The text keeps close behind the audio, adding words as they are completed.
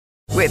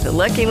With the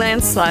Lucky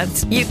Land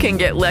Slots, you can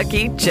get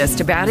lucky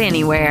just about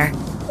anywhere.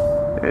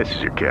 This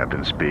is your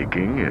captain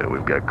speaking.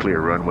 We've got clear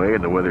runway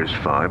and the weather's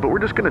fine, but we're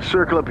just going to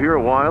circle up here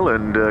a while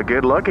and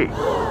get lucky.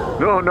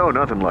 No,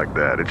 nothing like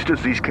that. It's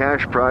just these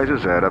cash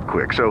prizes add up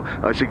quick. So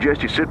I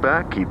suggest you sit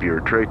back, keep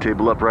your tray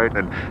table upright,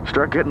 and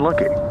start getting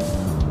lucky.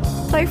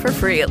 Play for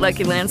free at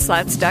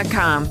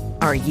LuckyLandSlots.com.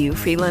 Are you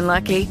feeling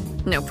lucky?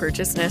 No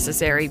purchase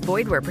necessary.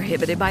 Void where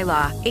prohibited by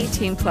law.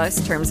 18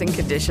 plus terms and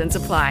conditions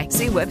apply.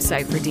 See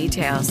website for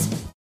details.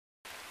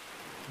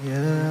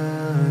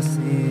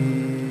 Yasin.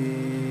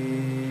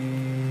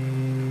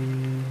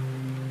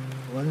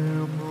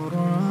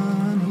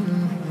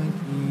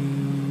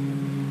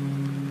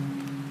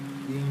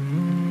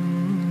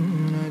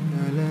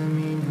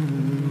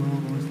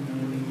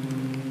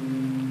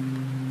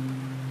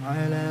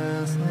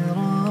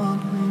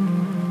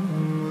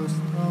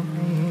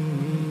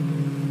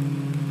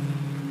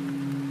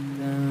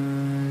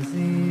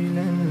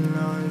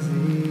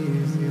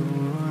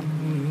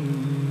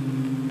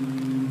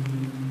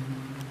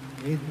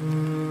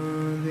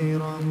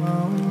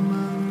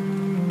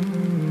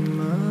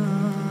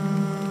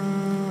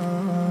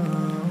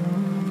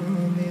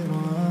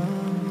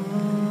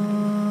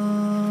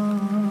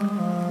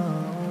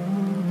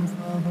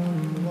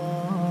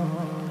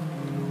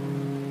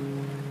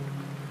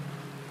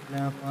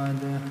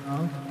 لقد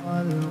حق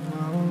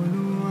القول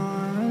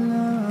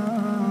على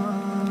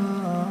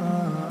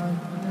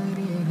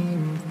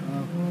أكثرهم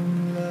فهم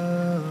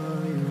لا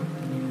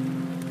يؤمنون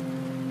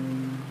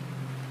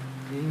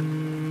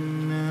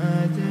إنا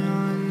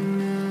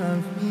جعلنا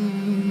في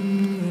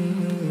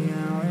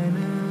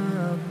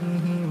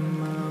أعناقهم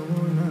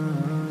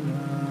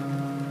أغلالا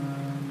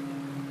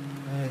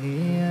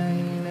فهي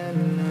إلى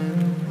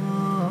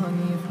الأذقان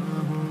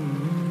فهم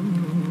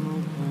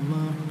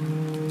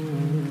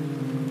مقمحون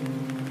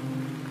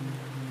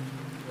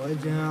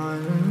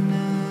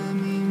وجعلنا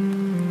من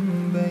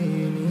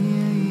بين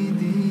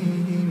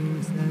أيديهم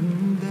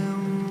سدا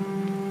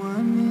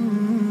ومن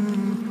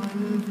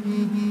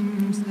خلفهم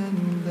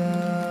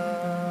سدا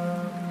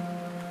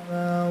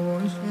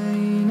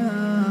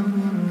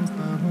فغشيناهم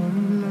فهم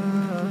لا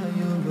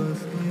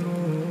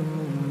يبصرون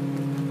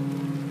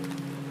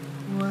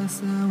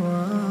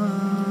وسواء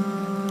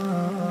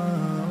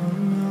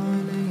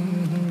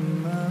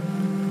عليهم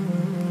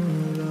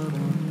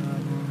أنذرتهم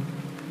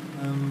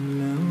أم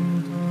لم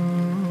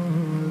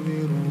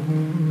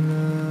تنذرهم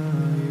لا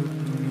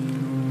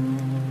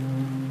يؤمنون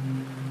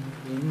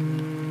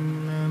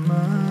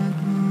إنما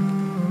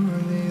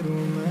تنذر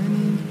من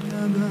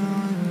اتبع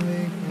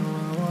الذكر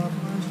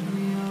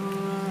وخشي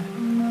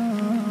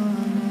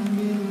الرحمن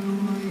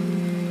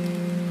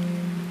بالغيب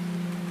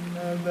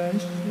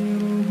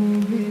فبشره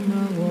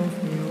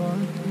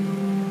بمغفرة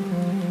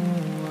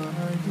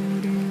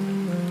وأجر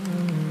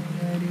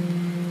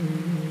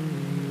كريم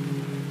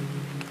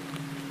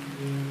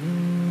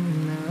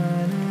إنا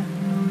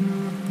نحن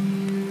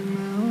نحيي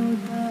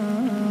الموتى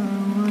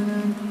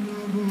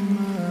ونكتب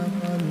ما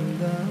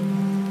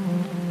قدموا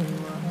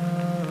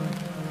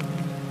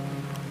وآثارهم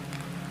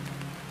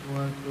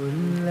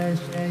وكل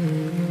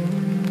شيء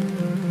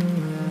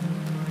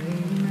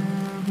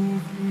أحصيناه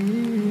في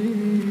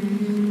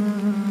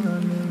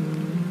إمام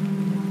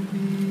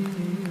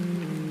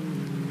مبين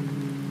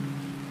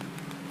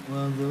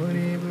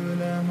وضرب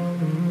لهم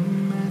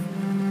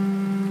مثلا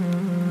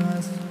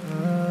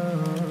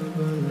أصحاب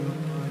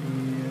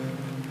القرية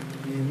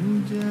إذ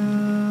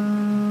جاءها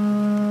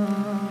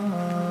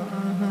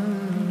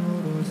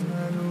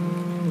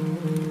المرسلون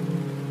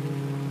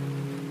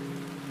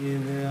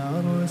إذ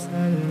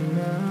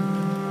أرسلنا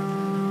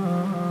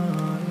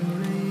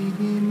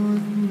إليهم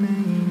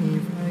اثنين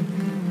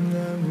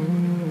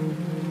فكذبوهما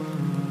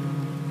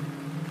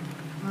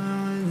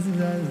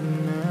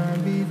فعززنا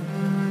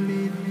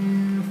بثالث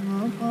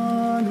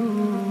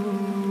فقالوا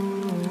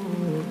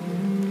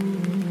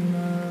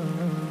إنا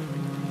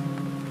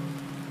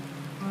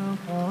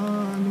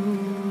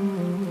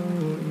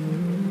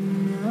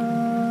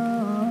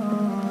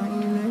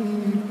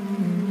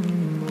إليكم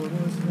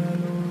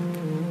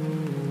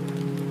مرسلون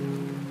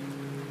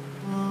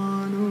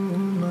قال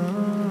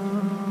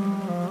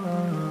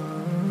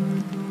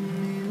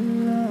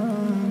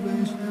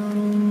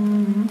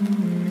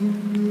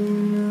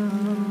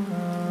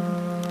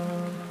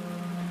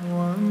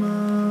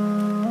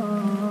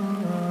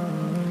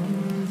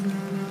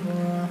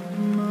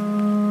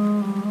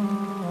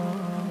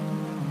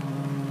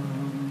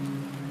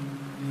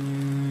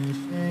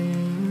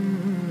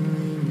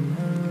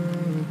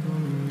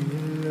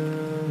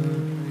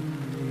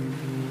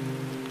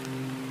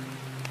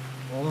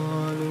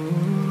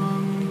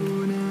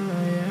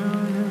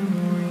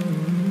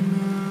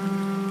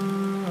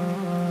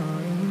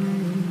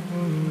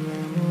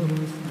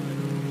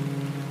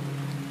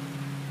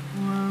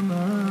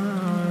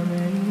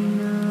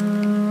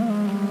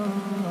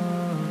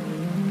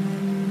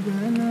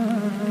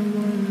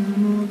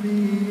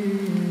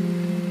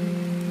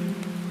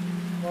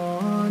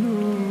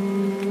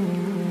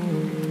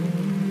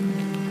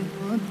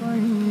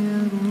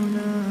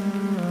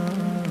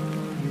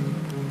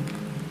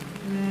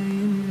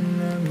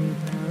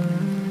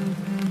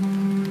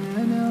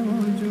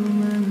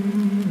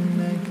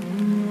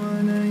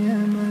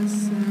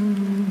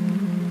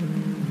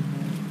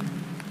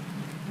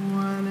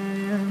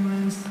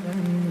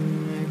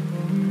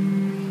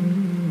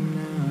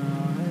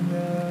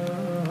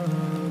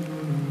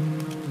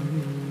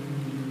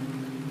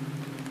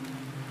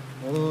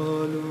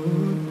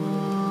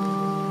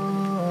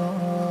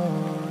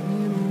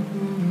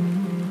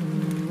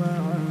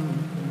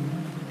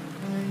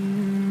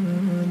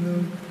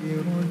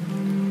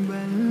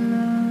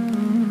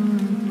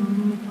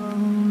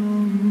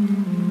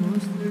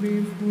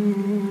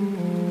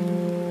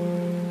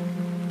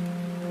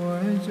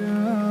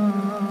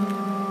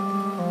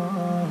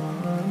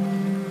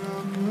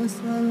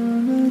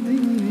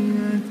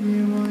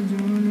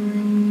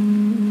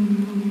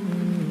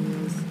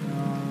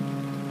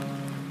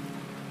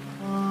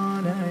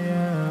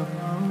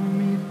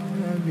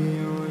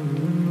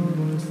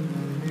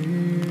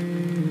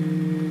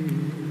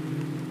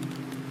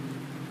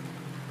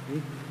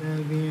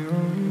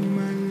اتبعوا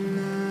من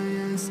لا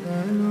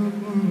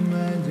يسألكم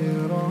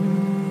أجرا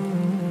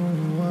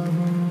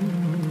وهم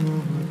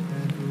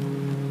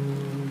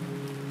مهتدون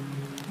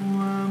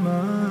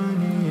وما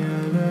لي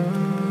لا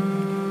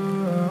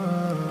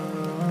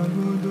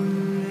أعبد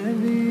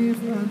الذي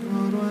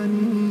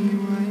فطرني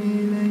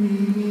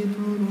وإليه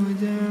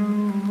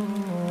ترجعون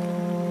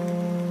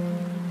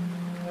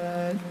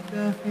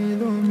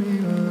أتخذ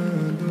من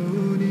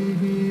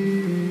دونه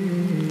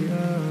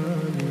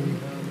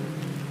آلهة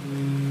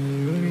إن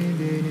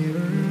يردني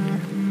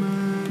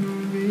الرحمن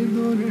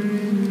بضر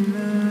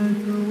لا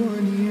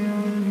تغني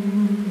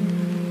عني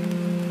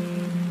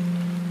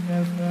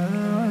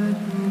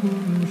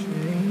شفاعتهم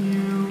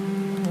شيئا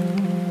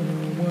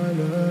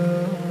ولا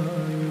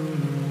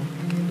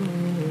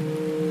ينقذون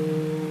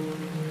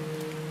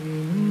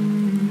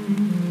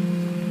إني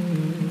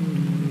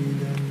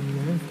إذا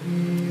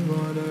لفي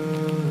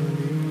ضلال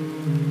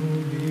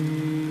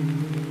مبين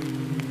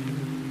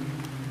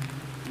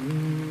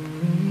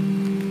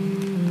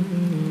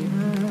إني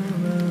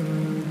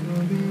آمنت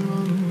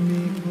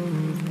بربكم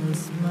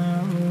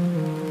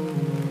فاسمعون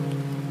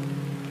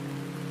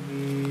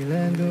قيل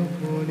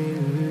ادخل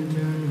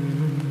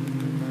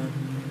الجنة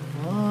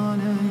قال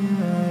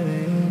يا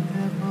ليت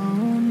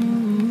قومي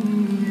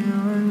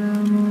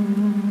يعلمون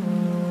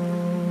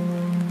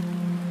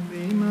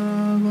بما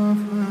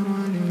غفر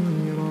لي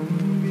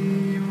ربي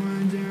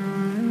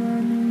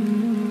وجعلني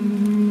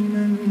من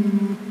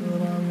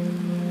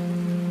المكرمين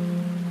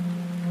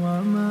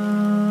وما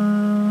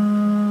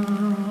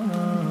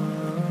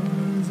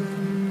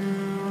أنزلنا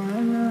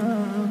على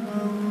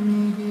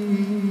قومه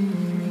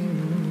من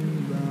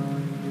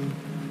بعده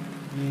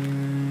من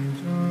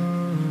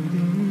جند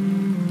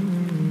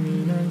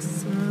من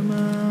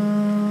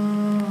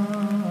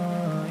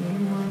السماء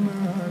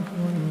وما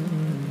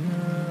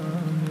كنا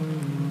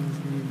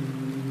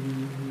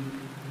منزلين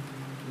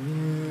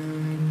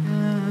إن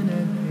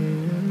كانت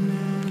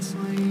إلا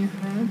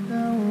صيحة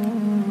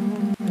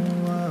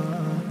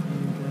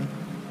واحدة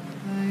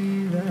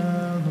فإذا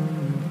هم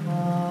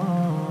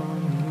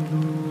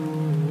خامدون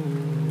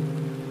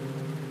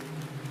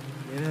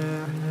يا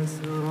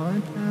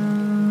حسرة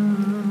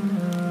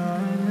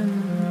على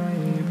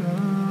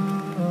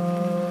العباد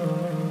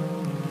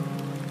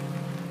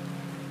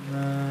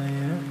ما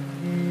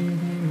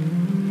يأتيهم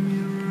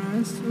من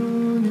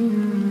رسول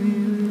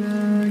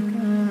إلا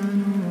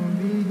كانوا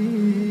به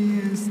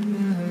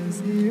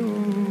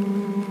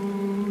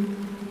يستهزئون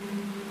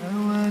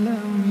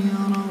أولم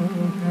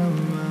يروا كم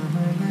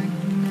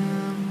أهلكنا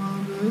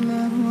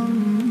قبلهم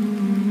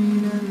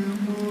من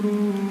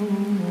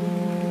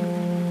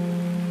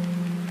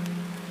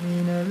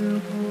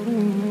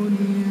القرون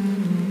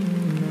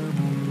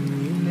أنهم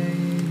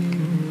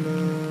إليهم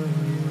لا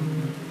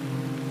يرجعون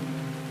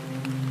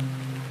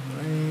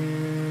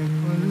وإن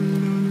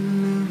كل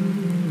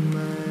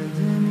لما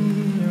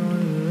جميع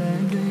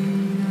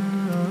لدينا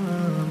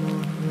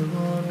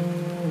محضرون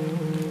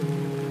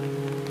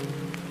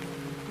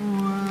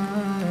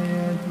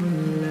وآية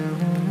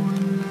لهم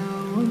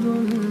الأرض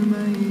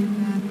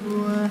الميتة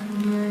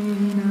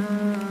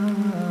أحييناها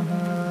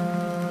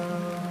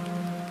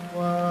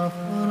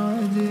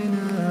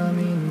وأخرجنا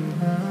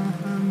منها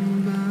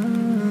حبا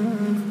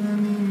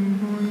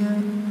فمنه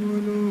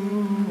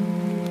يأكلون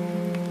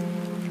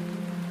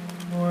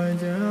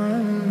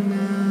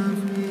وجعلنا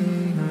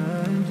فيها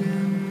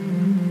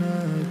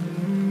جنات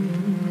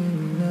من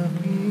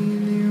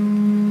نخيل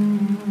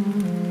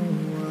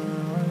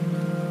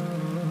وأعناب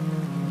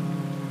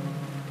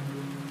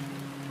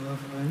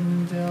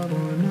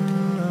وفجرنا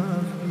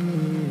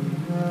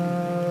فيها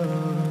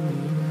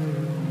من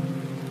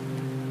العيون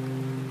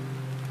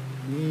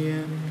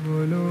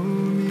ليأكلوا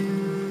من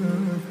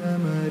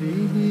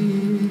ثمره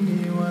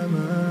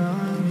وما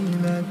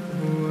عملته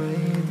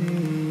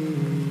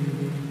أيديهم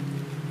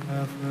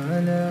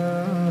أفلا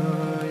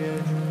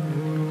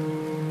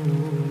يشكرون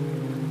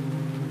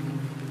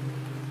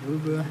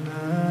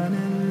سبحان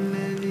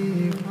الذي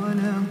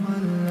خلق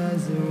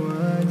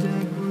الأزواج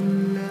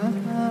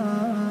كلها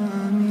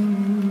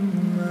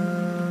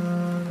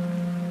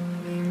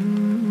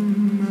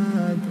مما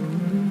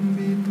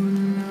تنبت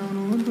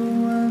الأرض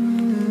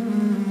ومن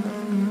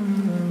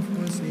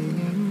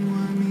أنفسهم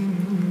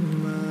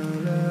ومما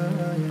لا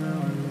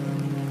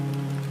يعلمون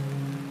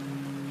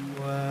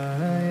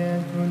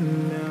وآية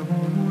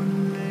لهم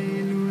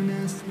الليل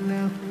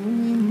نسلخ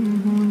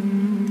منه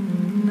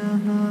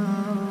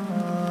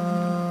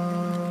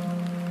النهار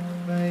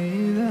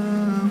فإذا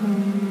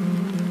هم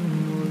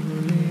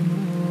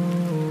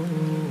مظلمون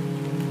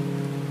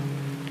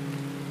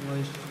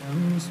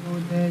والشمس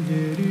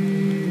تجري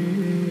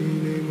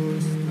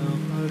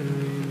لمستقر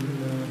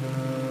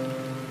لها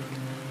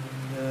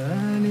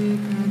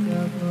ذلك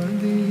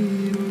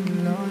تقدير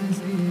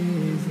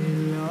العزيز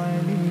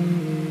العليم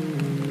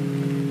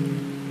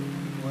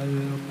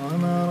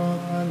والقمر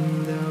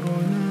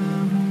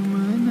قدرناه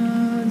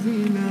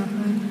منازل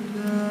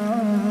حتى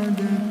عاد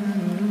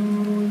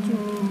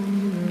كالرجوم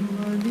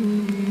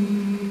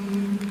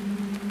القديم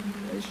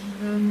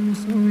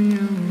الشمس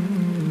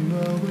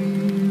ينبغي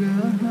لها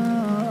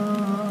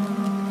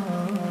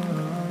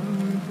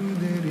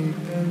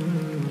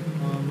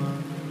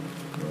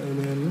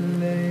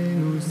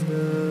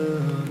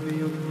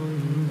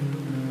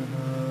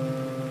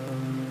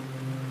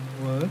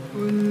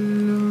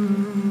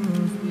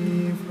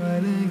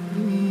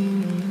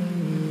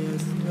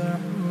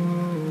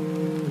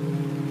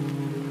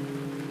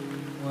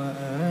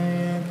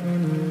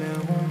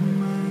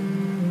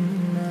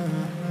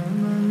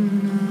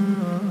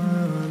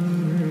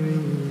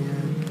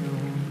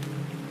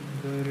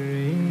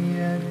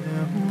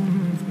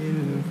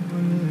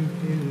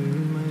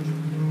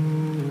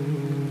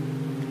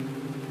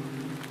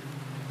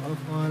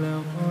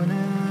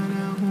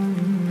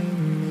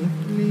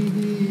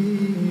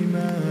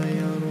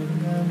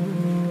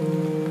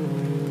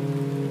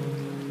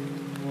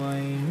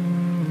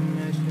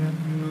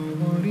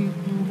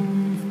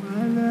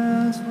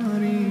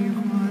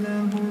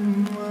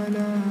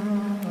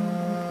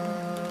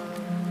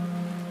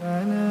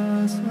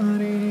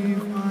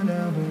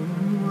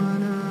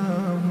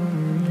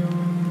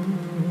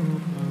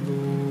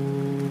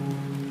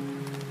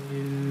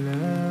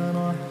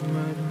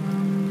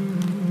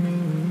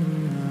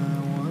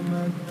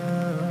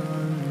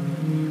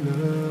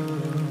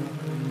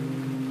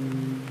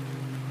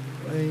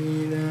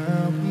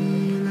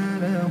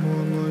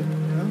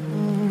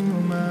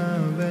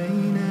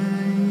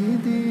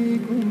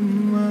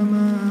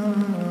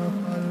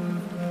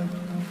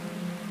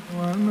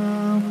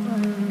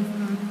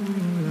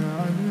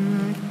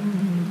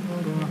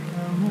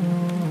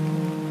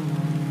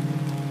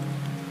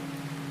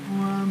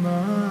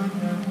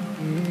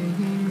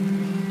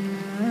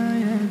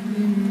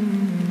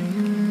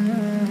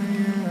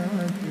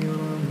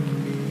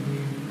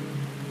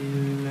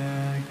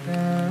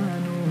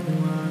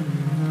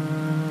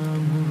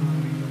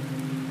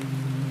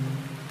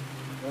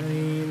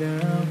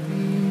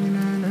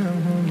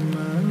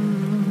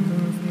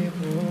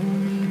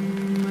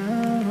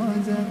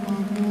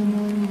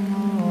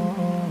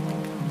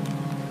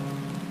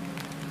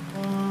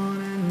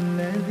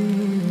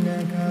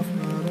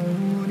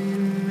كفروا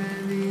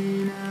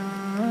للذين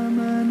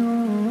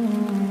آمنوا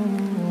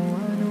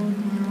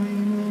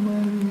ونطعم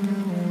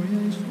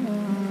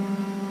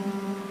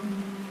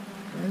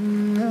من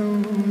لو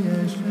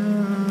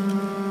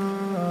يشاء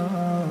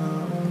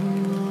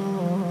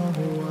الله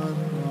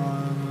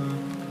أطعمه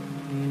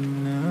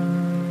إن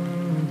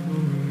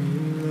أنتم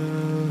إلا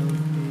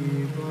في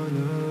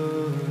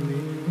ضلال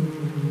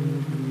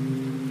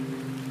مبين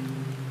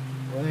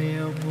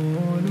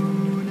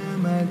ويقولون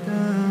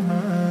متى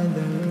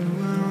هذا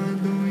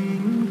الوعد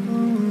إن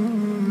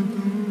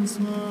كنتم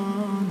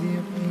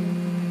صادقين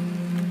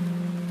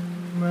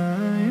ما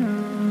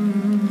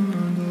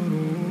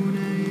ينظرون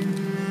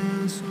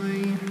إلا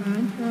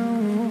صيحة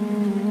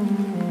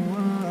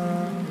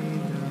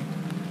واحدة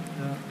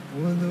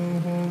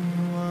تأخذهم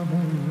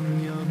وهم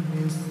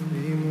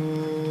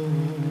يخصمون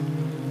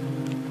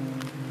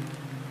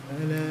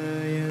فلا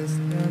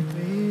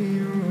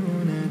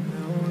يستطيعون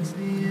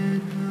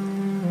توصية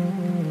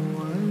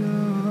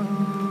ولا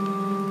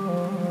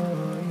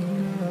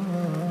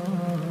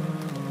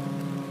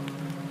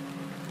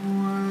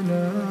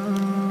إلى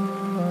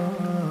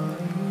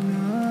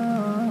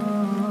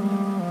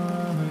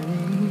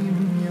أهلهم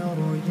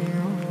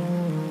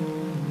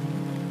يرجعون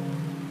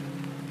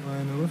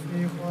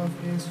ونفخ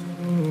في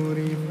الصور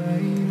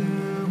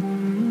فإذا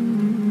هم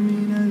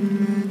من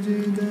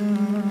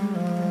الأجداث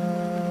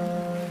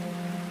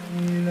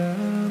إلى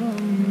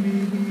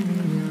ربهم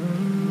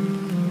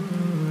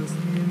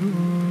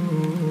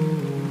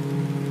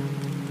ينسلون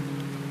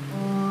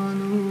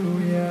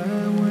قالوا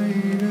يا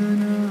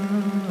ويلنا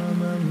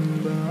من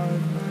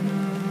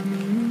بعثنا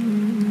من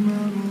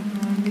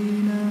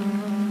مرقدنا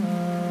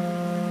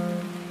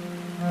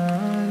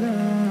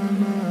هذا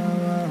ما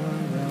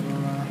وعد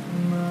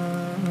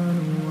الرحمن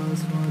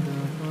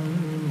وصدق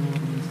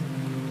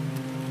المرسلون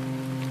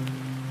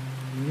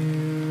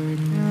إن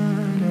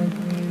كانت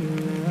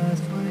إلا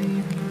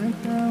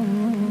صيحة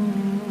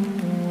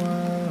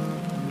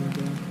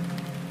واحدة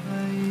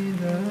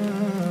فإذا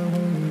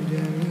هم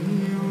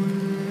جميع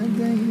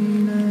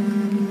لدينا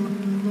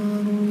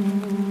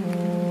محضرون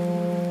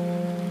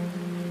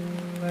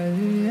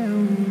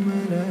فاليوم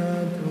لا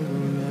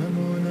تظلم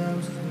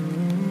نفس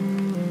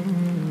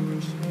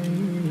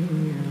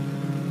شيئا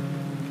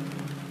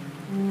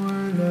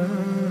ولا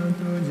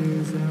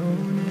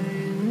تجزون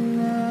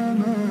إلا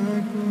ما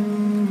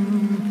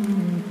كنتم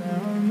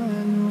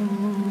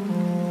تعملون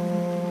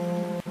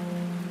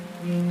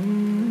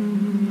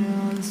إن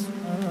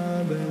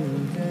أصحاب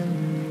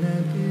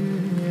الجنة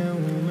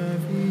اليوم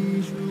في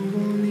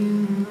شغل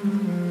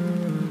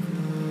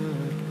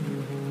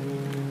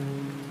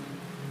فاكهون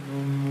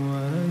هم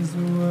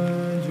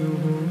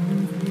وأزواجهم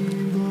في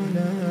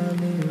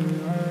ظلال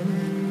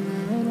على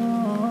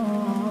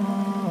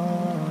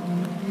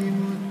الأرائك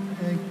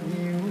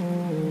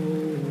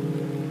متكئون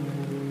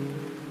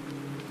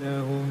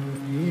لهم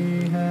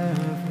فيها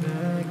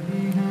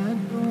فاكهة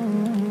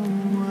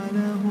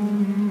ولهم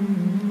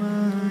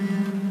ما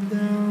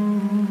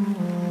يدعون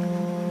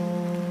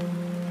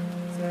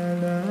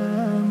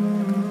سلام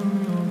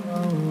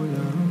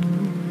قولا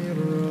من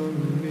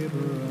رب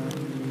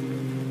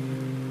رحيم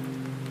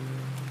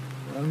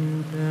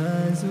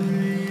وامتازوا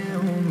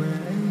اليوم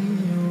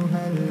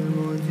أيها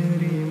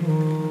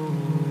المجرمون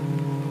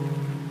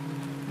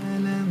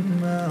ألم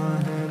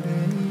أعهد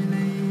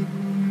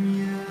إليكم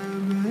يا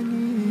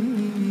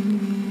بني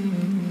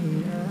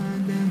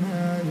آدم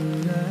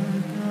ألا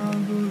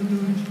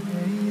تعبدوا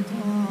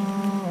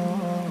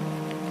الشيطان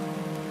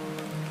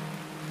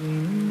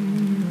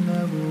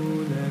إنه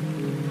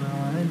لكم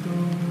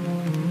عدو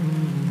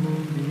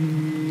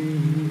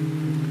مبين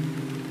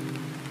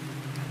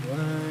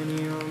وأن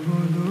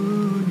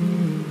اعبدوني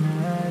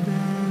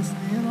هذا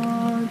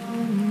صراط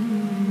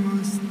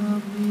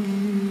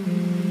مستقيم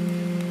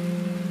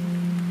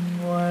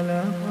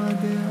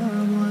ولقد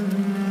أضل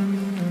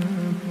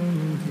منكم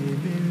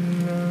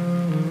جبلا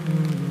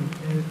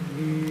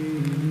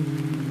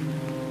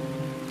كثيرا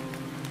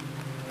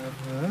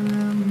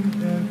أفلم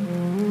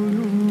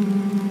تكونوا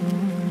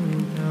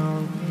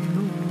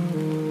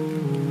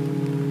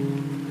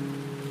تعقلون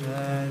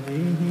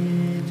هذه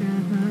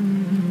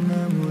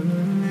جهنم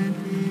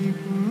التي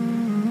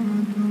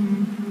كنتم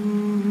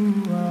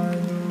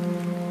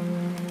توعدون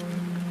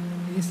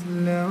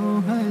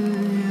اصلوها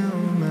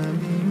اليوم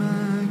بما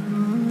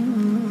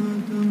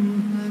كنتم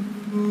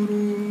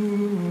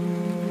تكفرون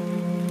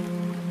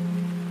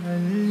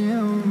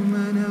اليوم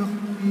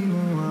نختم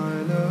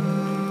على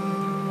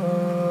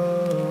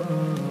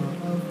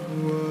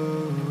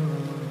أفواههم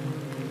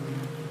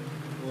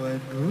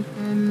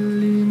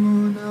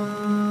وتكلمنا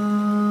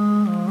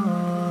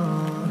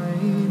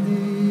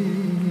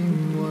أيديهم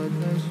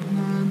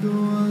وتشهد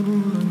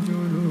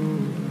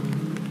أرجلهم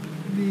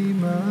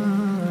بما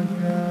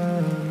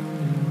كانوا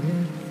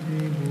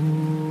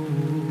يكسبون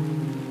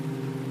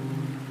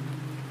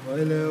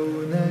ولو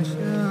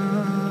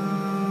نشاء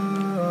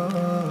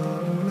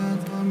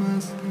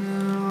لطمسنا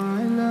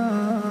على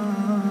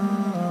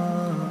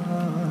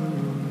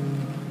أعينهم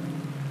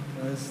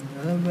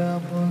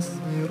فاستبقوا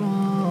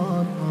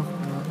الصراط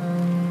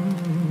فأنجيناهم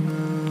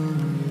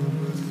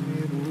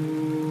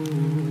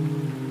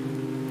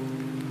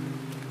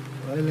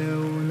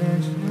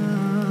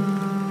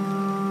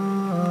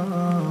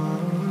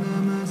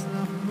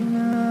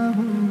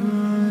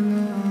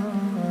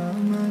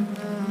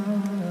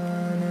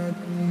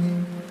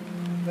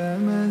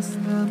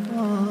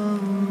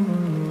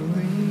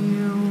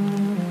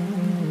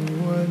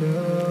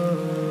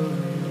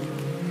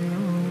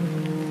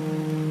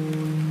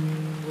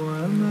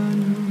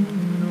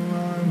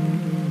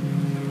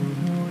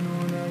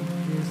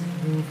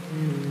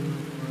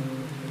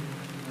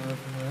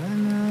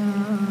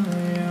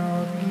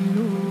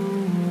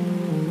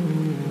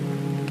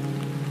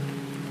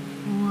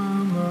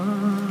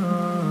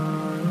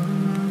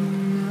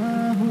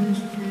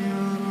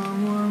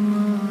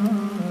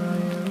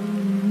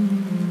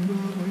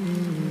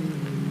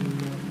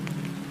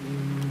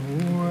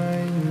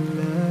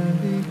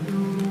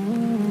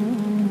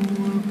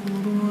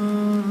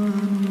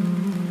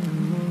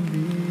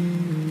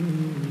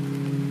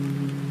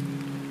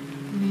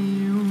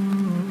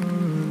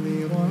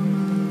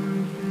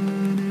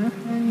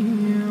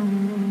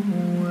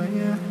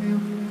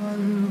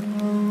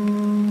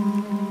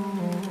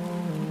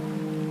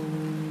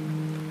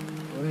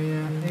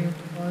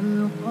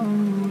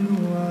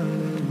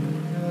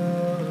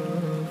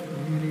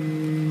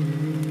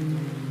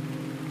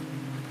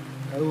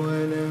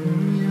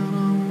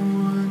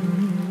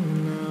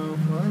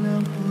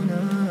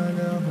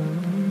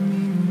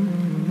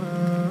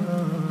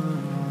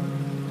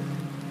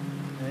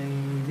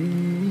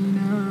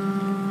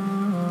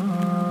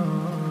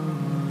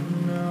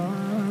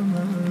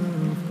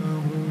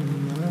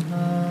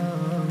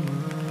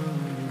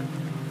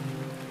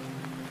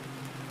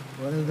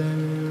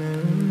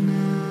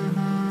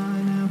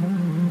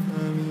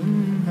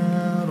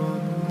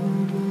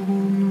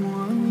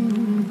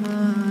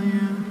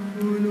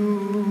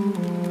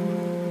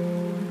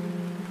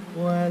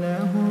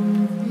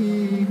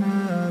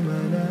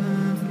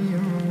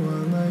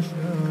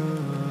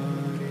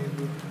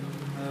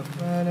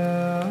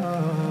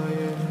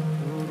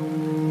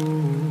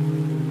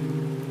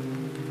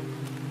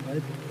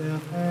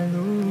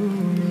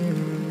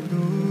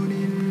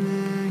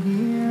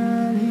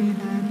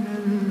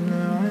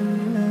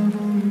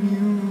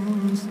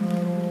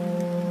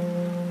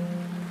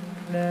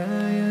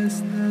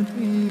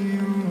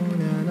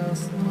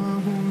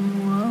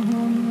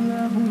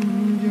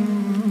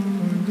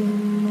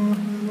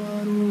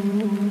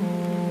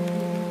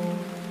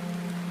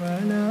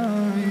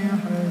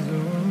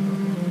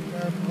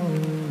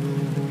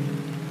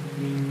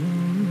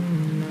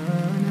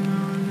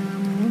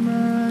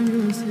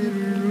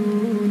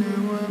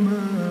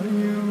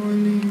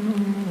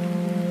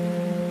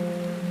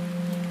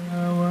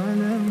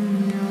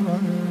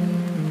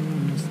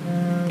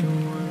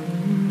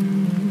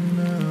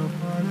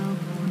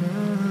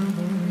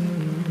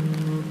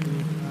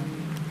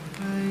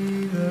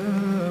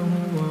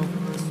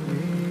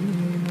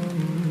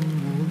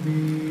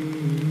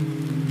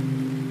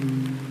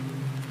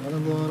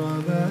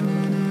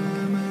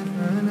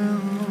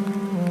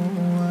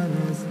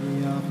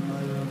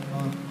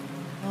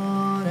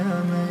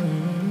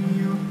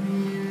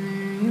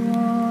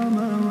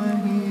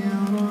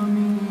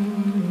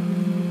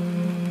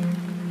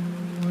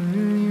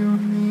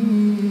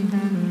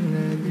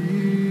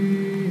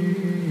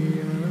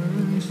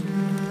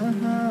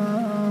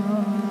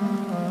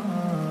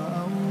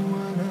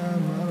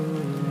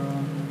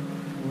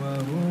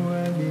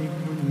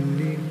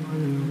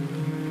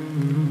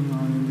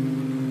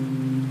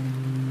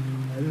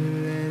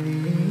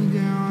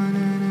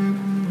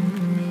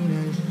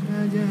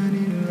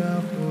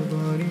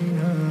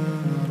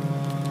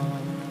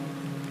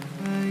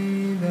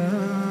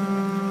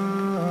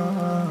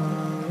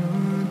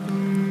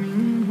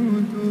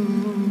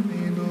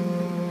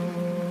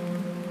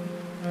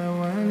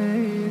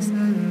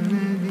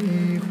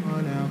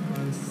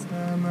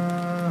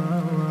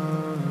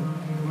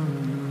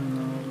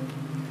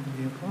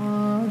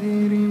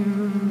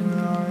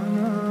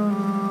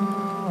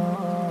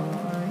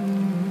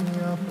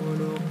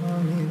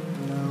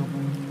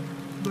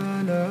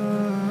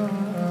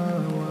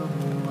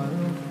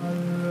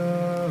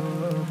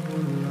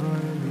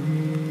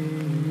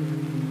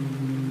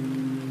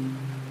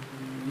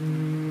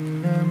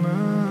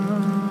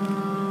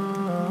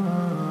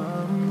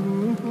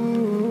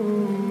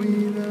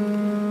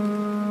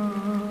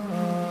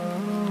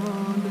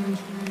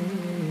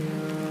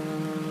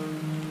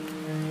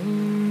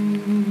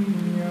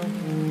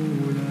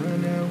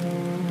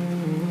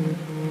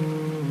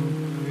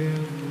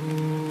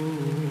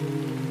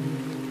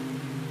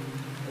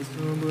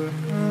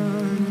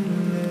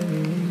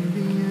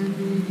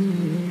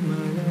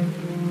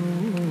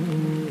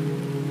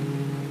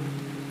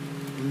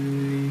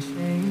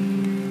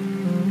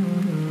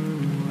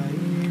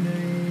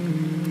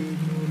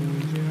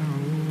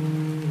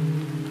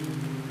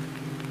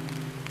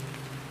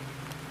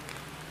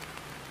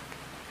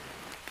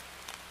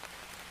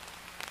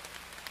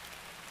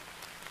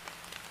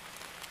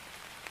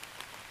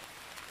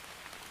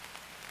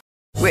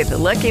With the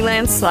Lucky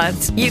Land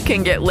Slots, you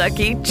can get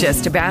lucky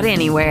just about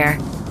anywhere.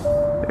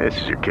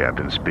 This is your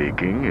captain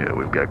speaking.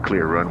 We've got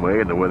clear runway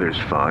and the weather's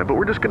fine, but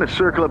we're just going to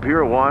circle up here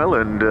a while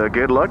and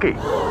get lucky.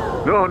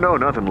 No,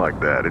 nothing like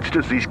that. It's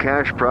just these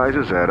cash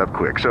prizes add up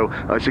quick. So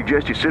I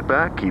suggest you sit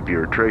back, keep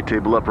your tray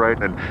table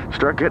upright, and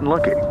start getting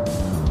lucky.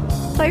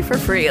 Play for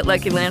free at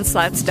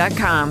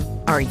LuckyLandSlots.com.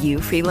 Are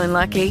you feeling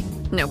lucky?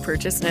 No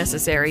purchase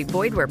necessary.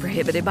 Void where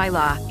prohibited by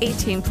law.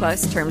 18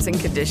 plus terms and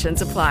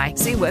conditions apply.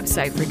 See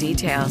website for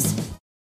details.